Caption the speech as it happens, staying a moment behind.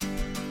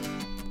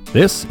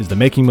This is the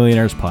Making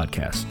Millionaires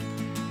Podcast,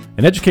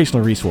 an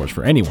educational resource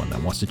for anyone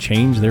that wants to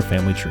change their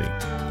family tree.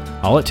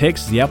 All it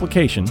takes is the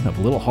application of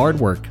a little hard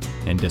work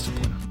and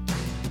discipline.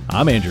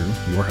 I'm Andrew,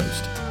 your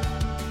host.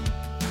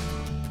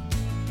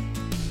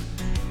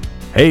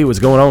 Hey, what's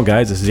going on,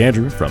 guys? This is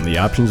Andrew from the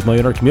Options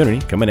Millionaire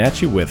community coming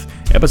at you with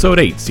Episode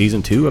 8,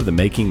 Season 2 of the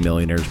Making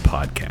Millionaires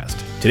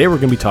Podcast. Today we're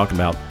going to be talking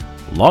about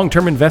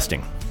long-term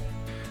investing,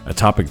 a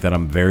topic that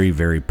I'm very,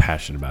 very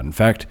passionate about. In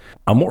fact,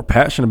 I'm more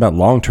passionate about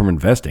long-term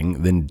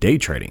investing than day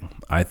trading.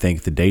 I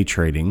think the day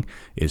trading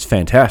is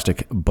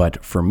fantastic,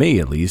 but for me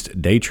at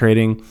least, day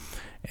trading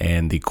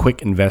and the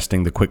quick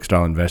investing, the quick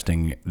style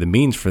investing, the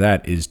means for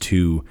that is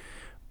to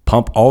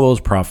pump all those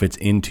profits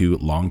into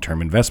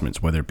long-term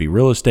investments, whether it be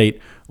real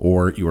estate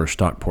or your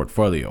stock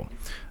portfolio.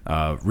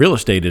 Real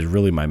estate is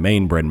really my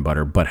main bread and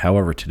butter, but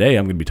however, today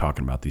I'm going to be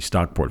talking about the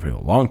stock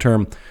portfolio,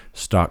 long-term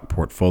stock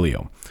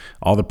portfolio.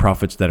 All the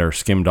profits that are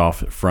skimmed off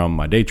from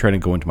my day trading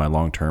go into my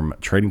long-term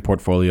trading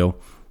portfolio,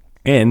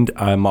 and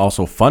I'm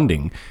also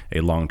funding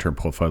a long-term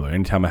portfolio.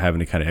 Anytime I have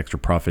any kind of extra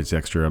profits,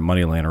 extra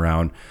money laying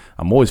around,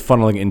 I'm always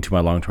funneling into my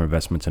long-term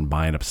investments and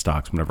buying up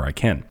stocks whenever I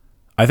can.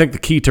 I think the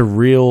key to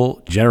real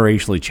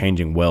generationally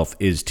changing wealth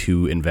is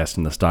to invest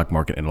in the stock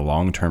market in a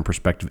long-term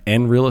perspective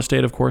and real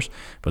estate, of course.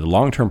 But the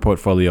long-term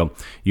portfolio,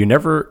 you're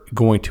never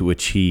going to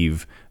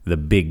achieve the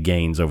big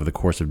gains over the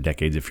course of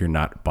decades if you're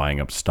not buying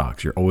up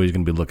stocks. You're always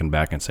going to be looking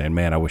back and saying,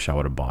 man, I wish I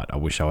would have bought. I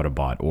wish I would have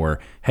bought. Or,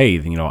 hey,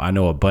 I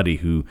know a buddy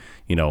who,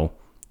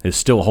 is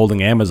still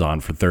holding Amazon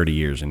for 30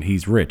 years and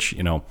he's rich,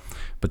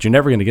 But you're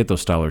never going to get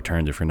those style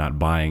returns if you're not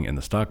buying in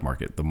the stock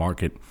market. The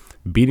market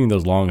beating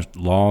those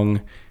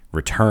long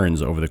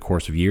returns over the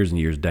course of years and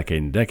years,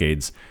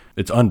 decades,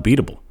 it's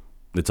unbeatable.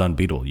 It's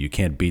unbeatable. You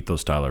can't beat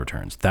those style of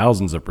returns.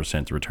 Thousands of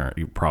percent return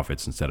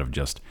profits instead of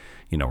just,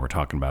 we're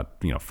talking about,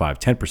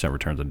 5-10%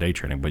 returns on day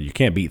trading, but you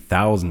can't beat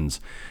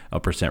thousands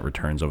of percent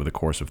returns over the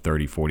course of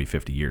 30, 40,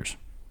 50 years.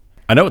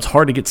 I know it's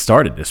hard to get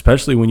started,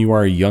 especially when you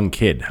are a young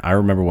kid. I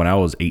remember when I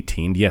was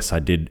 18, yes, I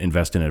did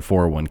invest in a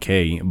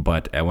 401k,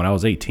 but when I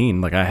was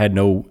 18, I had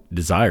no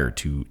desire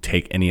to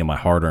take any of my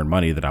hard-earned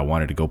money that I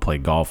wanted to go play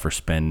golf or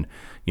spend,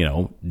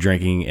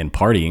 drinking and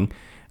partying,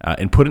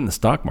 and put it in the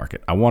stock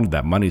market. I wanted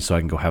that money so I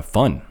can go have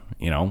fun,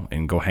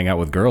 and go hang out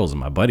with girls and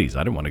my buddies.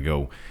 I didn't want to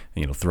go,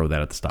 throw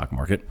that at the stock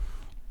market.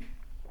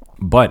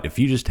 But if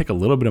you just take a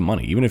little bit of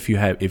money, even if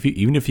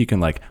you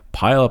can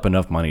pile up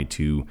enough money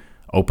to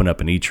open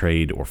up an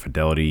E-Trade or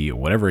Fidelity or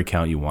whatever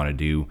account you want to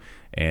do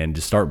and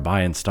just start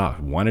buying stock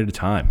one at a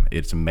time.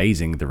 It's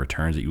amazing the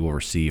returns that you will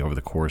receive over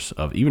the course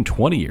of even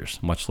 20 years,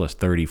 much less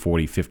 30,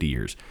 40, 50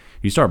 years.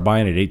 You start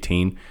buying at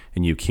 18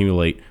 and you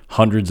accumulate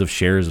hundreds of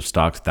shares of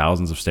stocks,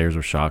 thousands of shares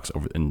of stocks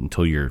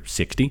until you're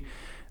 60.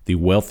 The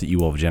wealth that you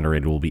will have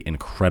generated will be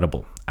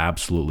incredible,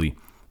 absolutely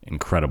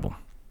incredible.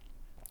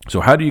 So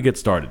how do you get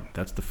started?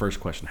 That's the first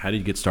question. How do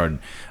you get started?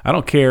 I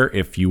don't care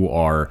if you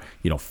are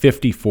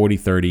 50, 40,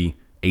 30,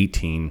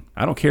 18.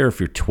 I don't care if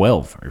you're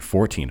 12 or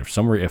 14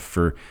 or if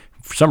for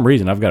some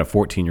reason I've got a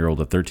 14-year-old,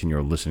 a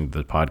 13-year-old listening to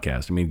the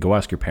podcast. Go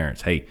ask your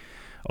parents, hey,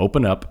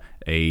 open up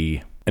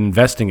a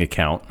investing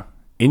account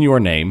in your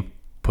name,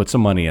 put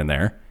some money in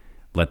there,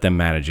 let them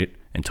manage it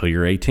until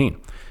you're 18.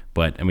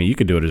 But you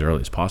could do it as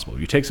early as possible.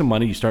 You take some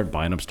money, you start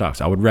buying up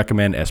stocks. I would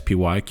recommend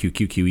SPY,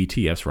 QQQ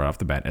ETFs right off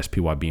the bat,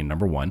 SPY being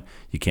number one.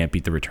 You can't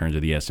beat the returns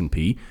of the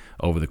S&P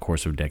over the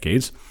course of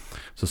decades.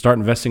 So start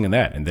investing in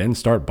that and then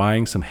start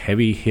buying some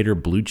heavy hitter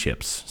blue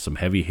chips, some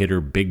heavy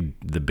hitter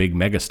the big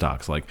mega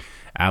stocks like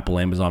Apple,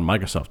 Amazon,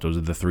 Microsoft. Those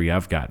are the three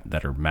I've got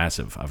that are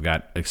massive. I've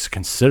got a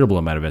considerable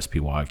amount of SPY,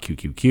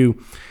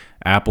 QQQ.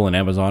 Apple and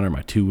Amazon are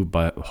my two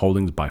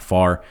holdings by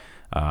far.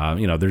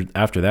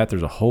 After that,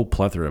 there's a whole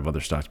plethora of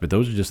other stocks, but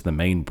those are just the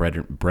main bread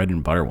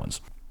and butter ones.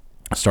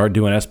 Start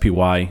doing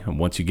SPY, and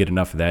once you get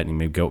enough of that,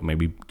 you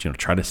maybe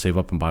try to save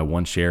up and buy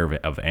one share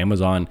of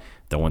Amazon.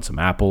 Then want some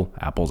Apple.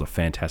 Apple's a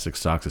fantastic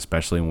stock,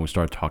 especially when we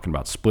start talking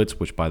about splits.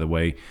 Which, by the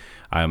way,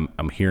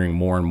 I'm hearing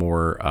more and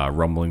more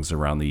rumblings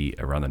around the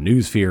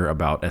news sphere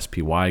about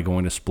SPY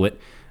going to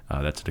split.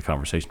 That's a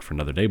conversation for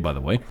another day, by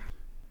the way.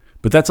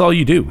 But that's all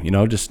you do.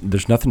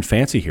 There's nothing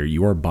fancy here.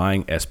 You are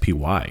buying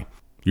SPY.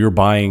 You're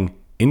buying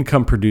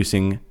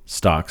income-producing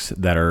stocks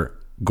that are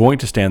going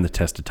to stand the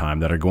test of time,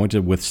 that are going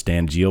to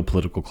withstand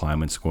geopolitical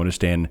climates, going to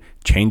stand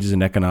changes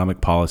in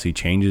economic policy,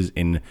 changes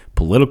in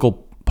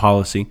political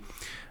policy,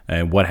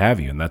 and what have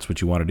you. And that's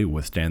what you want to do,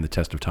 withstand the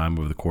test of time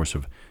over the course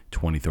of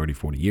 20, 30,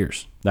 40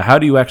 years. Now, how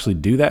do you actually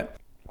do that?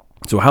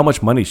 So how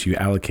much money should you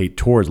allocate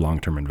towards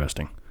long-term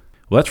investing?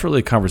 Well, that's really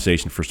a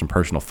conversation for some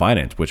personal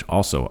finance, which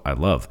also I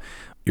love.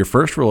 Your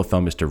first rule of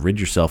thumb is to rid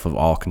yourself of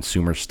all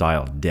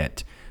consumer-style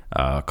debt.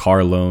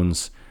 Car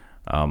loans,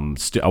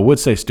 I would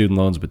say student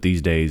loans, but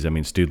these days,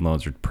 student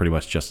loans are pretty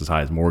much just as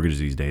high as mortgages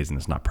these days, and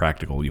it's not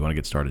practical. You want to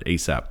get started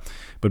ASAP.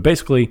 But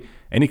basically,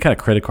 any kind of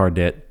credit card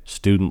debt,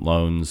 student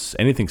loans,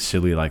 anything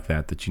silly like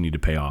that you need to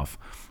pay off,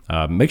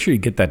 make sure you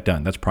get that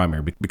done. That's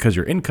primary because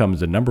your income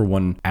is the number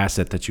one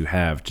asset that you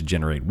have to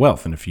generate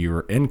wealth. And if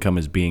your income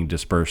is being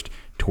dispersed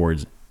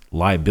towards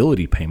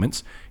liability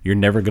payments, you're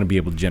never going to be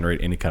able to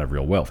generate any kind of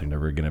real wealth. You're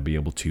never going to be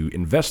able to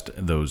invest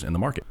those in the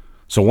market.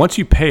 So once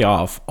you pay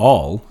off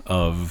all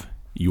of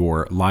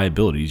your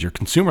liabilities, your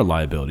consumer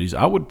liabilities,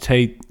 I would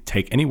take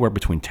anywhere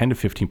between 10 to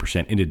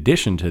 15% in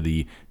addition to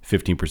the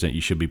 15%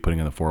 you should be putting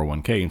in the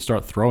 401k and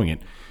start throwing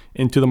it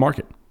into the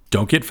market.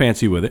 Don't get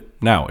fancy with it.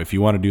 Now, if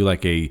you want to do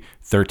like a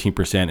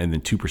 13% and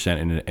then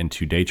 2%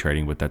 into day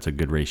trading, but that's a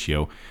good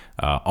ratio,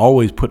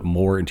 always put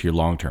more into your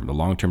long term. The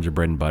long terms are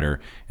bread and butter.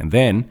 And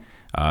then,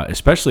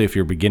 especially if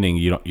you're beginning,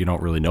 you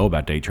don't really know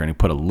about day trading,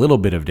 put a little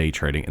bit of day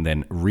trading and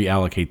then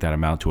reallocate that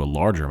amount to a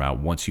larger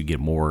amount once you get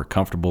more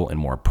comfortable and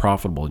more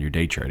profitable in your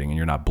day trading and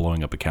you're not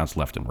blowing up accounts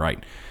left and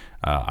right.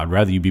 I'd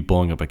rather you be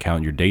blowing up account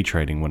in your day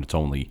trading when it's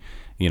only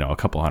a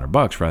couple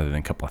 $100 rather than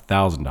a couple of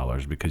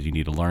 $1,000, because you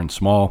need to learn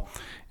small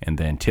and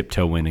then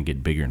tiptoe in and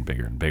get bigger and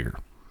bigger and bigger.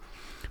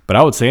 But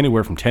I would say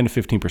anywhere from 10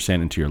 to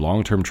 15% into your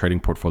long-term trading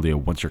portfolio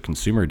once your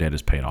consumer debt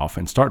is paid off,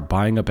 and start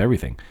buying up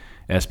everything.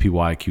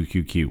 SPY,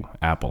 QQQ,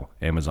 Apple,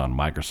 Amazon,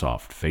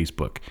 Microsoft,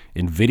 Facebook.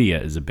 Nvidia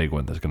is a big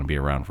one that's going to be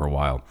around for a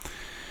while.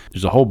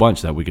 There's a whole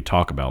bunch that we could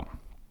talk about.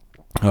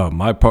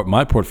 My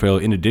portfolio,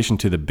 in addition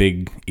to the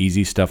big,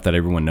 easy stuff that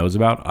everyone knows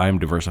about, I am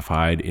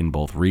diversified in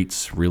both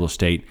REITs, real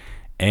estate,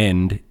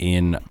 and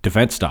in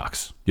defense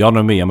stocks. Y'all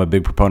know me, I'm a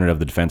big proponent of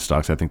the defense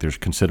stocks. I think there's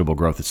considerable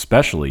growth,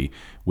 especially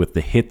with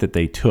the hit that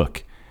they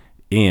took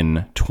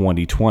in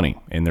 2020,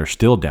 and they're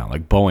still down.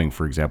 Like Boeing,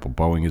 for example.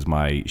 Boeing is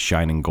my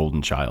shining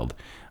golden child.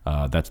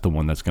 That's the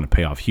one that's going to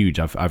pay off huge.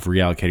 I've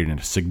reallocated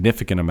a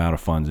significant amount of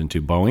funds into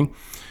Boeing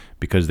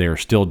because they are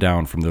still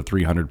down from the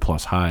 300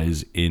 plus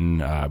highs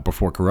in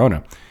before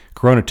Corona.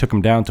 Corona took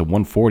them down to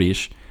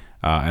 140-ish.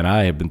 And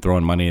I have been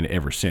throwing money in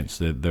ever since.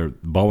 The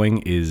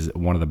Boeing is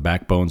one of the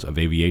backbones of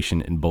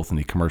aviation, in both in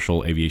the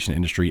commercial aviation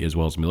industry as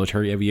well as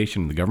military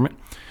aviation in the government.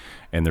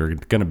 And they're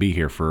going to be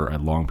here for a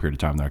long period of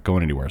time. They're not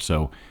going anywhere.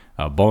 So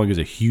Boeing is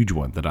a huge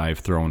one that I've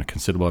thrown a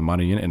considerable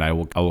amount of money in, and I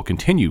will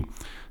continue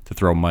to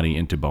throw money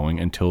into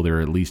Boeing until they're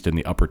at least in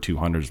the upper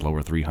 200s,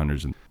 lower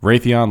 300s. And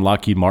Raytheon,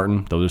 Lockheed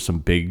Martin, those are some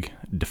big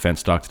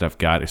defense stocks that I've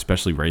got,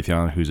 especially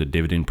Raytheon, who's a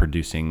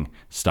dividend-producing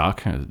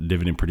stock, a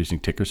dividend-producing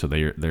ticker, so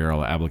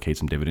they'll allocate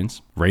some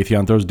dividends.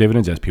 Raytheon throws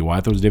dividends,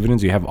 SPY throws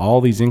dividends. You have all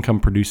these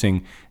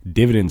income-producing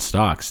dividend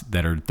stocks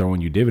that are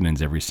throwing you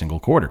dividends every single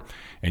quarter.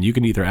 And you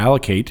can either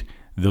allocate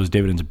those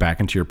dividends back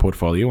into your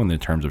portfolio in the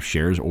terms of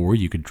shares, or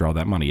you could draw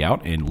that money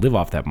out and live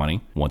off that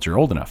money once you're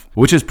old enough,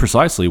 which is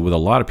precisely what a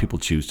lot of people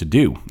choose to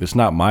do. It's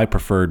not my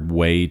preferred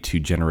way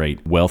to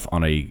generate wealth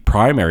on a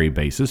primary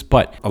basis,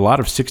 but a lot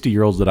of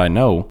 60-year-olds that I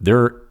know,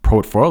 their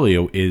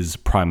portfolio is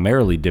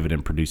primarily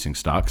dividend producing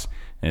stocks,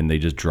 and they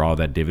just draw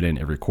that dividend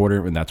every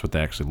quarter, and that's what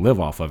they actually live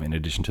off of, in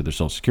addition to their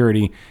Social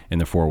Security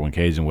and their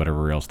 401ks and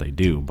whatever else they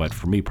do. But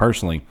for me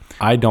personally,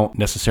 I don't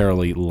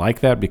necessarily like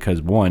that because,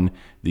 one,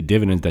 the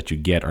dividends that you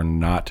get are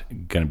not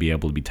going to be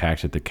able to be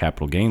taxed at the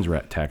capital gains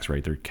tax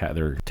rate.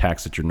 They're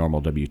taxed at your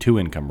normal W-2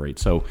 income rate.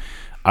 So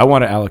I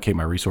want to allocate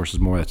my resources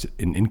more. That's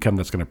an income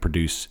that's going to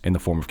produce in the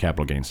form of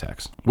capital gains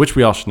tax, which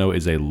we also know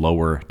is a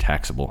lower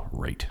taxable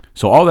rate.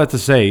 So all that to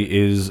say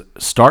is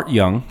start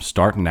young,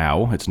 start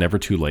now. It's never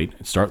too late.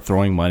 Start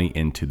throwing money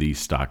into the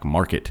stock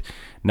market.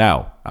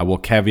 Now, I will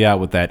caveat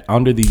with that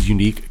under these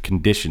unique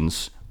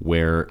conditions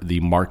where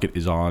the market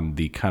is on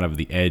the kind of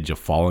the edge of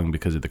falling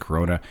because of the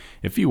corona.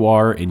 If you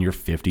are in your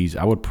 50s,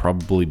 I would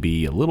probably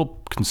be a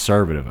little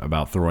conservative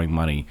about throwing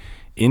money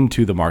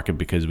into the market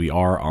because we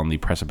are on the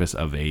precipice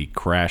of a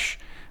crash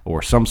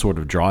or some sort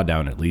of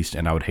drawdown at least,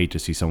 and I would hate to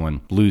see someone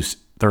lose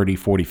 30,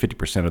 40,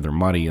 50% of their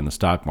money in the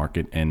stock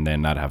market and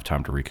then not have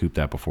time to recoup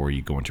that before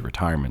you go into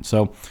retirement.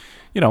 So,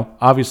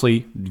 obviously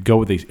go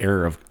with the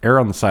err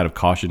on the side of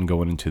caution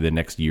going into the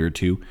next year or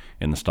two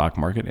in the stock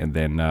market. And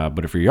then,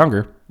 but if you're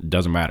younger, it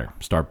doesn't matter.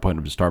 Start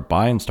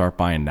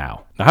buying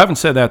now. Now, having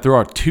said that, there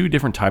are two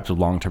different types of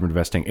long-term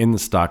investing in the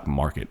stock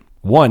market.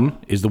 One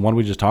is the one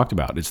we just talked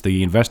about. It's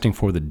the investing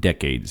for the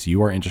decades.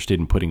 You are interested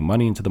in putting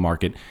money into the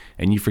market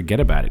and you forget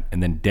about it.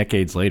 And then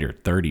decades later,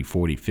 30,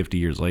 40, 50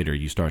 years later,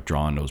 you start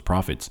drawing those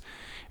profits.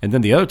 And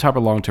then the other type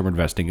of long-term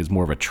investing is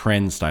more of a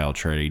trend style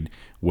trade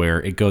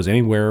where it goes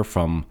anywhere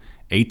from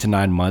 8 to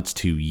 9 months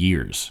to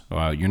years.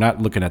 You're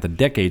not looking at the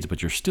decades,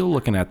 but you're still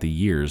looking at the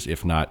years,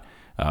 if not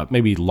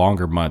maybe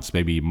longer months,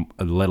 maybe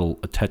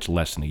a touch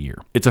less than a year.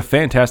 It's a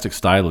fantastic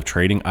style of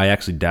trading. I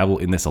actually dabble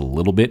in this a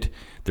little bit.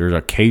 There's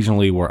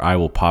occasionally where I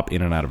will pop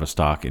in and out of a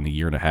stock in a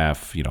year and a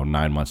half,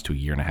 9 months to a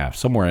year and a half,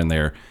 somewhere in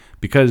there,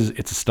 because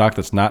it's a stock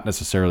that's not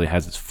necessarily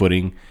has its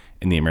footing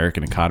in the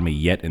American economy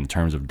yet in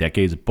terms of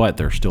decades, but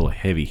they're still a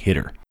heavy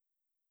hitter.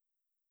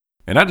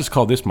 And I just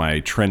call this my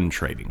trend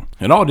trading.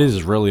 And all it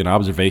is really an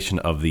observation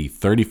of the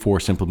 34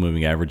 simple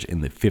moving average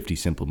and the 50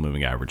 simple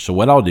moving average. So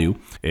what I'll do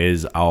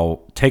is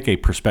I'll take a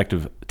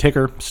prospective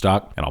ticker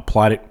stock and I'll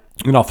plot it.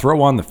 And I'll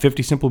throw on the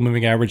 50 simple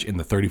moving average and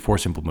the 34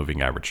 simple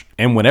moving average.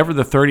 And whenever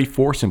the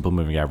 34 simple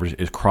moving average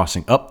is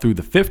crossing up through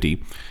the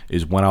 50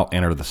 is when I'll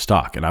enter the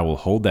stock. And I will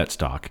hold that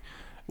stock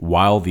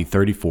while the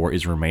 34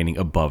 is remaining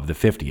above the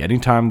 50.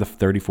 Anytime the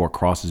 34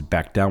 crosses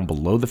back down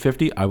below the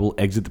 50, I will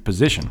exit the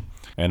position.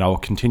 And I'll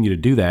continue to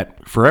do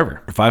that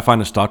forever. If I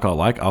find a stock I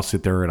like, I'll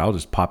sit there and I'll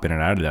just pop in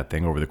and out of that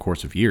thing over the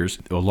course of years.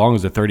 As long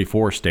as the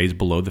 34 stays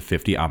below the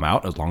 50, I'm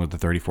out. As long as the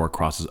 34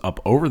 crosses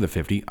up over the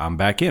 50, I'm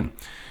back in.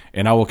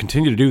 And I will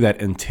continue to do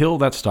that until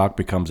that stock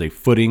becomes a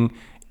footing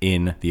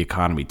in the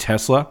economy.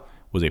 Tesla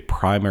was a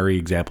primary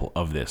example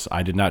of this.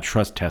 I did not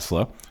trust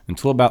Tesla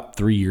until about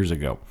 3 years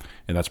ago.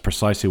 And that's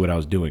precisely what I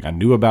was doing. I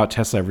knew about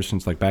Tesla ever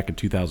since like back in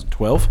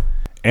 2012.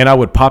 And I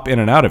would pop in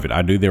and out of it.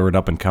 I knew they were an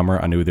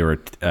up-and-comer. I knew they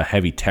were a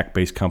heavy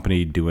tech-based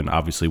company doing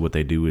obviously what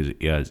they do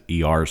is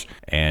ERs.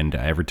 And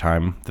every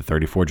time the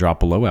 34 dropped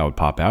below, I would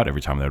pop out.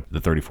 Every time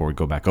the 34 would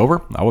go back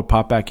over, I would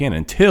pop back in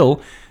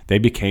until they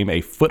became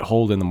a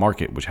foothold in the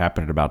market, which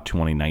happened in about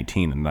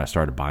 2019. And I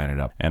started buying it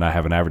up. And I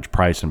have an average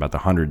price in about the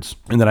hundreds.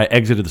 And then I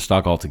exited the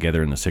stock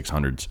altogether in the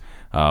 600s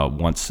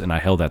once. And I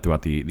held that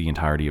throughout the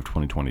entirety of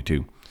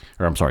 2022.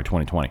 Or I'm sorry,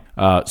 2020.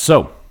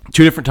 So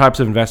two different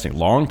types of investing: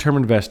 long-term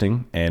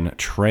investing and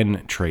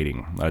trend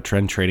trading.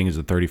 Trend trading is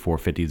the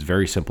 3450. It's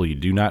very simple. You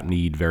do not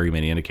need very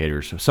many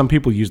indicators. Some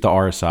people use the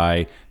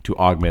RSI to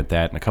augment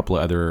that and a couple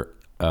of other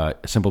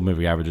simple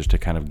moving averages to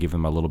kind of give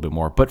them a little bit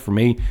more. But for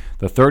me,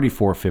 the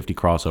 3450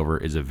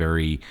 crossover is a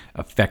very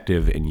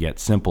effective and yet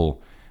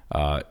simple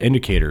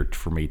indicator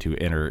for me to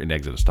enter and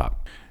exit a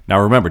stock. Now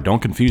remember,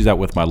 don't confuse that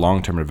with my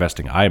long-term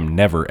investing. I am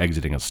never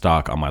exiting a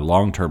stock on my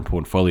long-term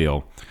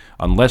portfolio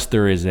unless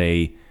there is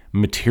a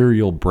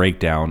material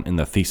breakdown in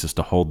the thesis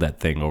to hold that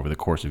thing over the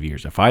course of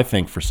years. If I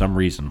think for some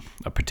reason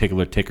a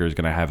particular ticker is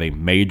going to have a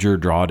major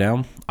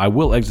drawdown, I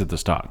will exit the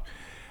stock.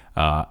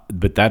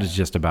 But that is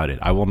just about it.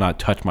 I will not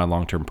touch my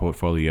long-term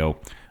portfolio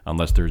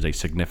unless there's a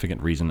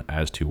significant reason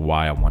as to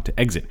why I want to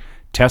exit.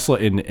 Tesla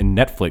and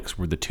Netflix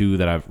were the two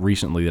that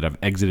I've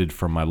exited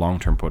from my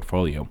long-term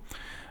portfolio.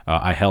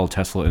 I held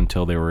Tesla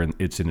until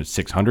it's in its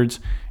 600s,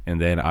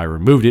 and then I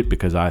removed it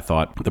because I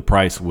thought the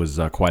price was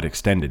quite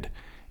extended.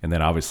 And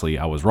then obviously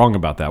I was wrong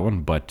about that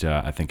one, but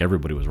I think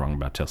everybody was wrong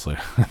about Tesla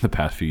in the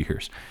past few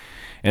years.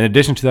 In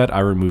addition to that, I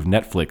removed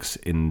Netflix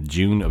in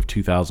June of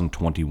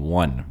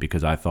 2021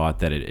 because I thought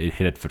that it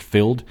had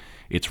fulfilled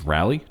its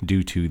rally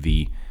due to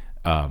the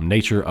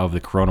nature of the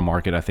Corona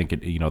market. I think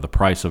the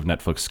price of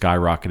Netflix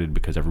skyrocketed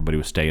because everybody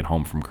was staying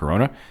home from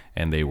Corona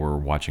and they were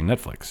watching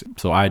Netflix.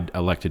 So I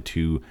elected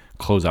to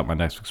close out my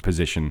Netflix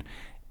position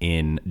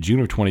in June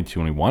of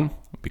 2021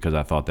 because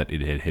I thought that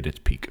it had hit its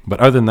peak. But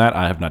other than that,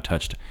 I have not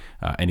touched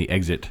any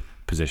exit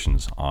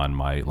positions on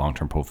my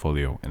long-term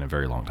portfolio in a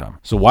very long time.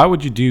 So why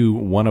would you do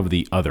one of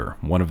the other?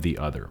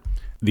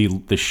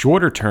 The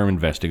shorter term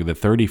investing, the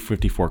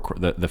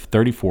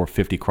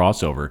 3450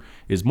 crossover,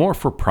 is more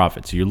for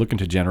profit. So you're looking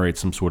to generate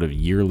some sort of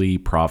yearly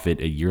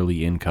profit, a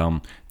yearly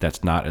income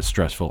that's not as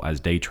stressful as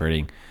day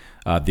trading.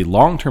 The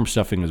long-term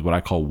stuffing is what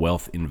I call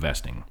wealth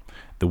investing.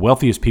 The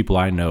wealthiest people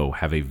I know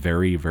have a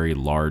very, very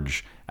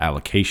large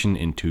allocation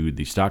into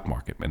the stock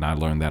market, and I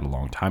learned that a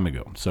long time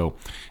ago. So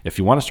if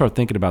you want to start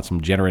thinking about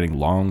some generating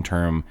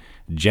long-term,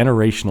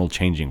 generational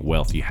changing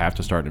wealth, you have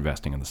to start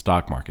investing in the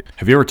stock market.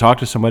 Have you ever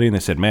talked to somebody and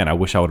they said, man, I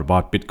wish I would have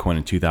bought Bitcoin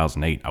in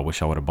 2008. I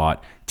wish I would have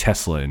bought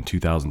Tesla in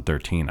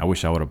 2013. I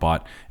wish I would have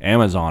bought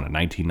Amazon in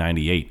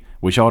 1998.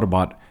 Wish I would have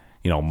bought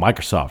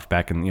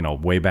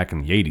Microsoft way back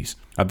in the 80s.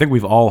 I think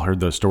we've all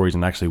heard those stories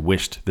and actually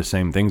wished the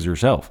same things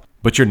yourself.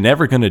 But you're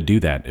never going to do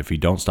that if you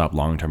don't stop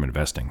long-term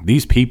investing.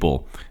 These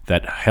people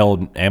that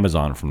held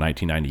Amazon from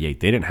 1998,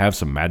 they didn't have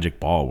some magic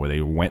ball where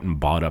they went and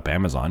bought up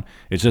Amazon.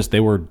 It's just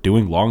they were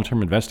doing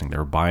long-term investing. They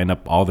were buying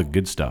up all the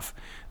good stuff.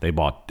 They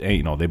bought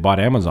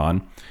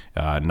Amazon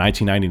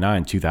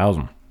 1999,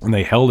 2000. And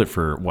they held it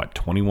for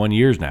 21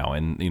 years now,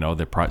 and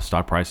the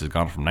stock price has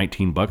gone from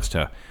 $19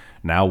 to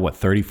now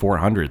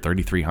 $3,400,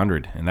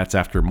 $3,300, and that's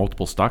after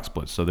multiple stock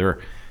splits. So there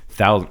are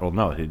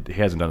he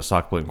hasn't done a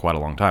stock split in quite a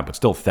long time, but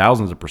still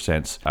thousands of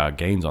percents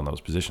gains on those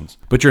positions.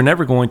 But you're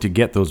never going to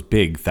get those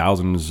big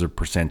thousands of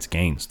percents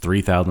gains,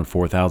 3,000,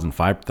 4,000,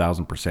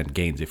 5,000%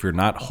 gains if you're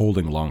not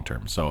holding long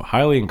term. So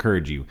highly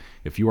encourage you,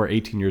 if you are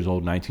 18 years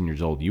old, 19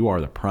 years old, you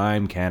are the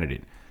prime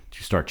candidate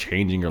to start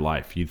changing your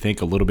life. You think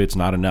a little bit's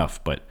not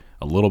enough, but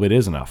a little bit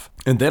is enough.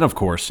 And then, of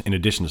course, in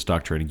addition to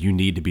stock trading, you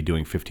need to be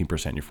doing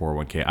 15% in your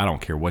 401k. I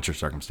don't care what your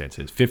circumstance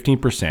is.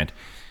 15%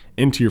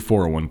 into your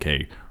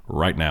 401k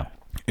right now.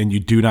 And you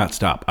do not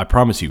stop. I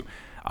promise you.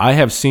 I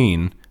have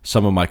seen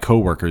some of my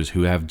coworkers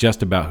who are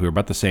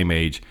about the same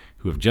age,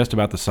 who have just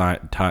about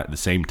the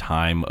same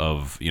time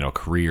of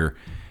career,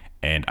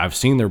 and I've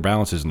seen their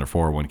balances in their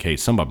 401k.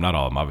 Some of them, not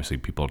all of them. Obviously,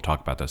 people don't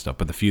talk about that stuff,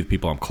 but the few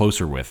people I'm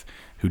closer with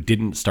who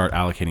didn't start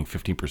allocating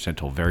 15%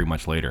 until very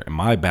much later, and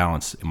my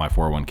balance in my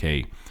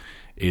 401k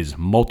is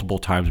multiple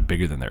times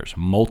bigger than theirs,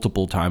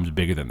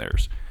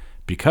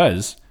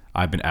 because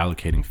I've been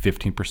allocating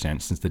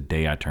 15% since the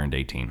day I turned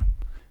 18.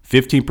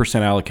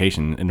 15%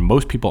 allocation, and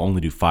most people only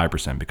do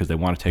 5% because they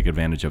want to take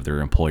advantage of their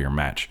employer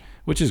match,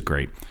 which is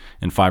great.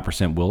 And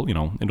 5% will,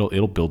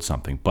 it'll build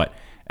something. But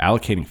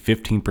allocating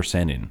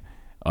 15% in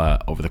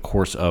over the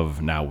course of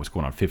now what's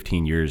going on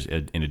 15 years,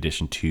 in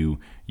addition to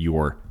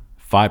your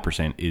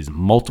 5% is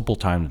multiple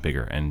times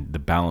bigger, and the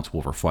balance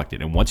will reflect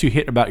it. And once you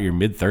hit about your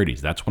mid-30s,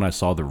 that's when I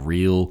saw the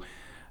real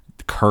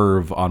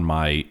curve on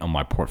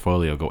my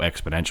portfolio go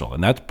exponential.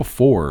 And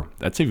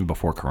that's even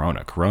before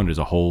Corona. Corona is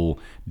a whole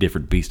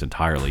different beast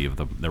entirely of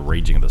the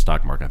raging of the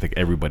stock market. I think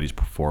everybody's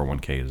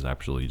 401k has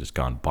absolutely just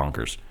gone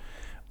bonkers.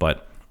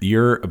 But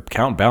your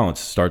account balance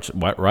starts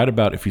right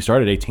about, if you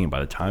start at 18, by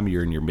the time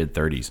you're in your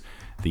mid-30s,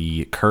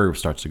 the curve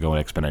starts to go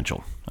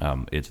exponential.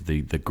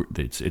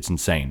 It's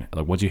insane.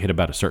 Like once you hit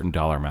about a certain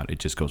dollar amount, it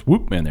just goes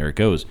whoop, and there it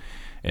goes,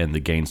 and the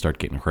gains start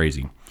getting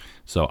crazy.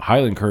 So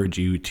highly encourage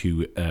you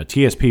to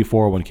TSP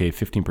 401k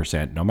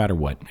 15%, no matter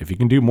what. If you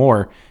can do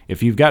more,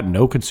 if you've got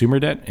no consumer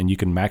debt and you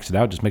can max it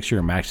out, just make sure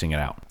you're maxing it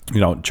out.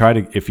 Try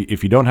to,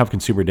 if you don't have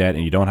consumer debt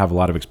and you don't have a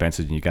lot of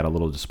expenses and you got a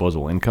little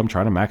disposable income,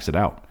 try to max it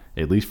out.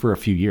 At least for a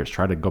few years,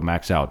 try to go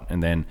max out.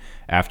 And then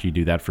after you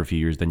do that for a few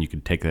years, then you can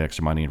take that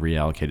extra money and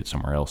reallocate it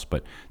somewhere else.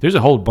 But there's a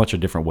whole bunch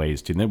of different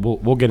ways to, and then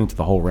we'll get into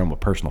the whole realm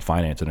of personal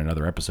finance in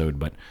another episode.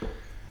 But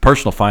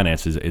personal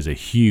finance is a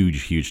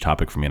huge, huge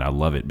topic for me, and I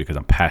love it because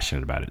I'm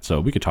passionate about it.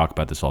 So we could talk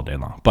about this all day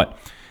long. But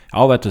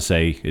all that to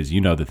say is,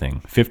 the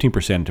thing,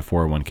 15% into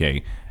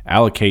 401k,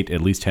 allocate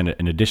at least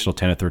an additional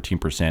 10 to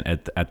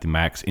 13% at the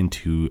max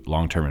into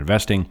long-term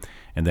investing,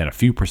 and then a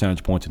few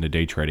percentage points into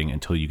day trading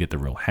until you get the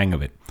real hang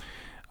of it.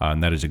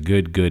 And that is a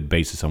good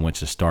basis on which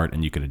to start,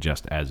 and you can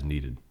adjust as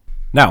needed.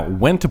 Now,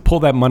 when to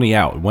pull that money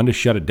out, when to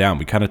shut it down,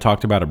 we kind of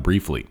talked about it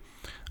briefly.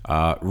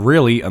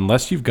 Really,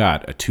 unless you've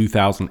got a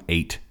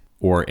 2008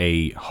 or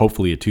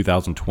hopefully a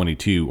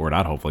 2022, or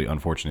not hopefully,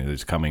 unfortunately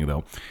it's coming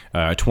though,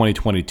 a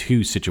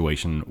 2022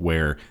 situation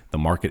where the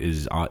market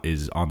is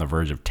on the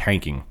verge of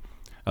tanking,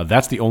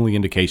 that's the only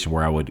indication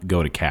where I would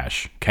go to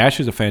cash. Cash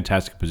is a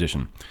fantastic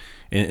position.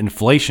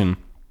 Inflation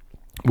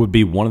would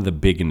be one of the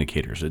big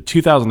indicators.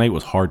 2008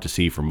 was hard to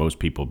see for most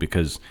people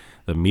because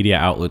the media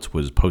outlets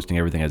was posting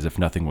everything as if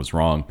nothing was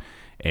wrong,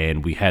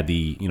 and we had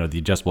the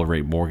adjustable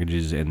rate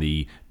mortgages and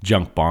the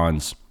junk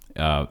bonds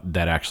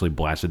that actually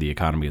blasted the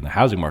economy and the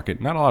housing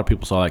market. Not a lot of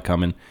people saw that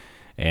coming,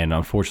 and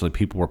unfortunately,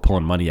 people were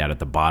pulling money out at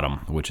the bottom,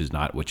 which is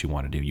not what you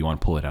want to do. You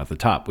want to pull it out at the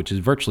top, which is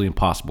virtually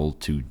impossible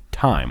to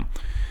time.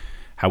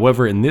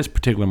 However, in this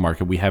particular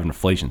market, we have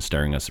inflation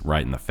staring us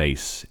right in the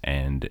face,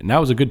 and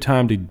now is a good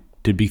time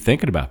to be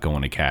thinking about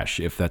going to cash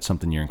if that's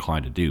something you're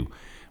inclined to do,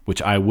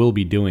 which I will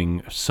be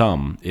doing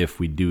some if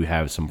we do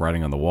have some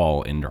writing on the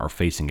wall and are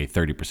facing a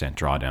 30%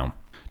 drawdown,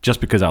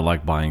 just because I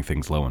like buying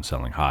things low and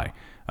selling high.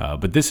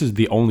 But this is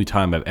the only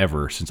time I've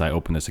ever, since I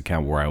opened this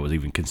account, where I was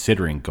even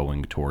considering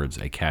going towards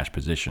a cash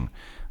position,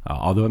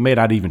 although I may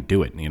not even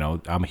do it.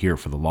 I'm here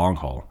for the long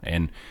haul.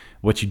 And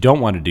what you don't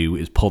want to do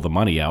is pull the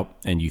money out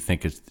and you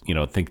think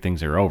think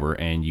things are over,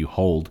 and you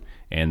hold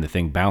and the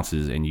thing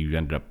bounces and you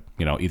end up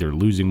either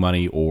losing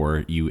money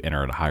or you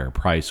enter at a higher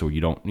price, or you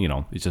don't,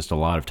 it's just a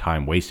lot of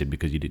time wasted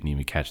because you didn't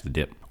even catch the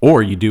dip.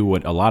 Or you do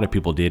what a lot of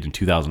people did in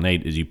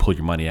 2008 is you pull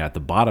your money out at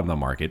the bottom of the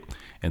market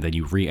and then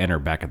you re-enter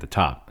back at the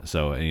top.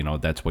 So,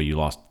 that's why you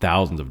lost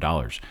thousands of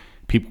dollars.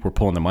 People were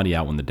pulling the money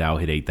out when the Dow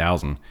hit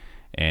 8,000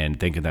 and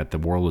thinking that the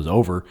world was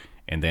over.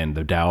 And then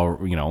the Dow,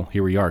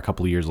 here we are a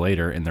couple of years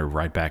later and they're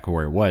right back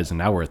where it was. And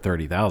now we're at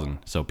 30,000.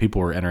 So people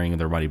were entering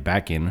their money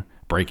back in,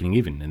 breaking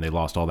even, and they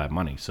lost all that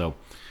money. So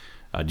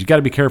you got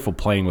to be careful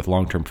playing with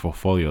long-term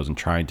portfolios and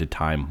trying to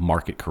time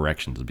market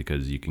corrections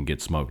because you can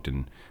get smoked,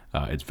 and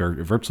it's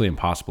virtually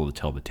impossible to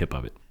tell the tip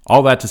of it.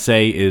 All that to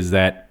say is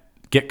that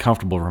get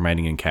comfortable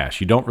remaining in cash.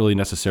 You don't really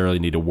necessarily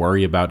need to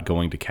worry about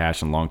going to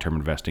cash and long-term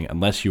investing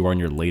unless you are in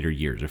your later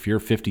years. If you're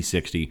 50,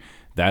 60,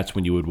 that's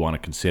when you would want to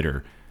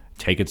consider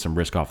taking some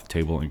risk off the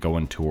table and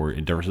going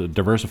toward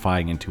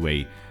diversifying into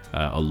a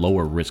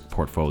lower risk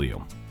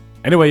portfolio.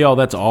 Anyway, y'all,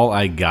 that's all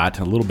I got.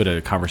 A little bit of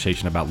a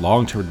conversation about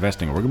long-term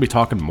investing. We're going to be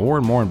talking more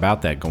and more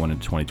about that going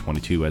into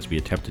 2022 as we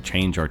attempt to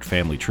change our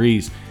family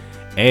trees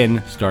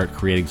and start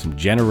creating some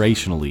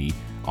generationally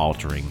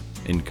altering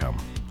income.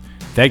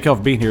 Thank y'all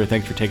for being here.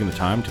 Thanks for taking the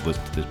time to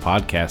listen to this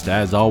podcast.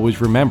 As always,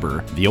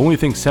 remember, the only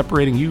thing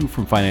separating you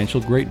from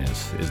financial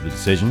greatness is the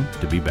decision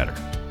to be better.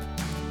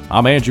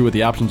 I'm Andrew with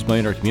the Options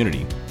Millionaire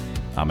Community.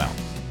 I'm out.